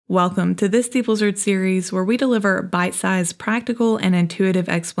Welcome to this DEEPLIZARD series where we deliver bite-sized practical and intuitive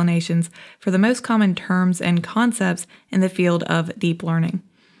explanations for the most common terms and concepts in the field of deep learning.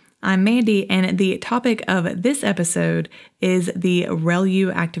 I'm Mandy, and the topic of this episode is the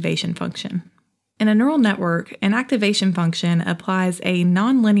Relu activation function. In a neural network, an activation function applies a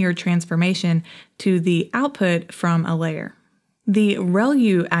nonlinear transformation to the output from a layer. The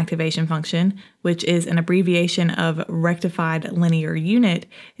Relu activation function, which is an abbreviation of rectified linear unit,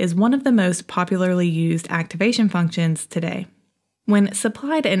 is one of the most popularly used activation functions today. When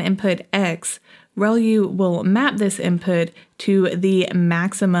supplied an input x, Relu will map this input to the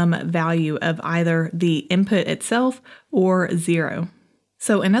maximum value of either the input itself or 0.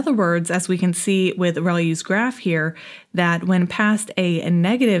 So in other words, as we can see with Relu's graph here, that when passed a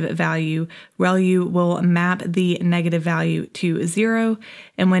negative value, Relu will map the negative value to 0,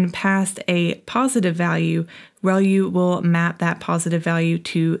 and when passed a positive value, Relu will map that positive value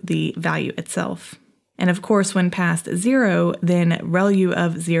to the value itself. And of course, when passed 0, then Relu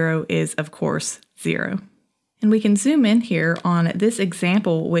of 0 is of course 0. And we can zoom in here on this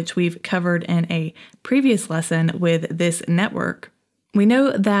example, which we've covered in a previous lesson with this network. We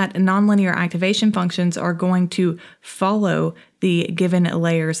know that nonlinear activation functions are going to follow the given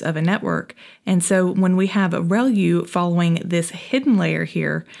layers of a network. And so when we have Relu following this hidden layer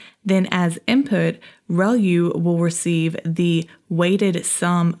here, then as input, Relu will receive the weighted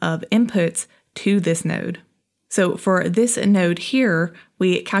sum of inputs to this node. So for this node here,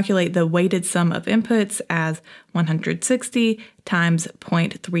 we calculate the weighted sum of inputs as 160 times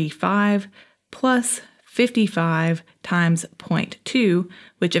 0.35 plus 55 times 0.2,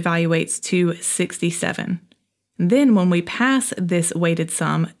 which evaluates to 67. Then when we pass this weighted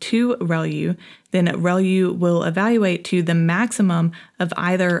sum to Relu, then Relu will evaluate to the maximum of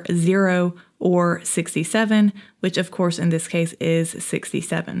either 0 or 67, which of course in this case is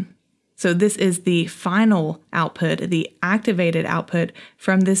 67. So this is the final output, the activated output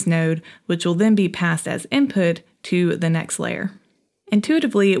from this node, which will then be passed as input to the next layer.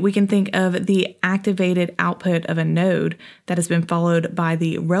 Intuitively, we can think of the activated output of a node that has been followed by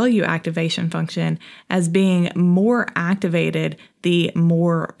the Relu activation function as being more activated the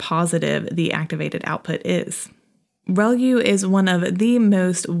more positive the activated output is. Relu is one of the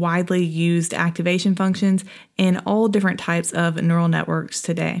most widely used activation functions in all different types of neural networks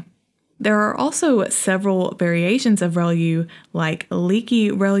today. There are also several variations of Relu, like leaky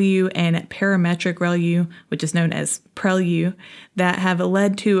Relu and parametric Relu, which is known as Prelu, that have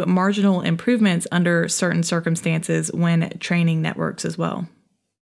led to marginal improvements under certain circumstances when training networks as well.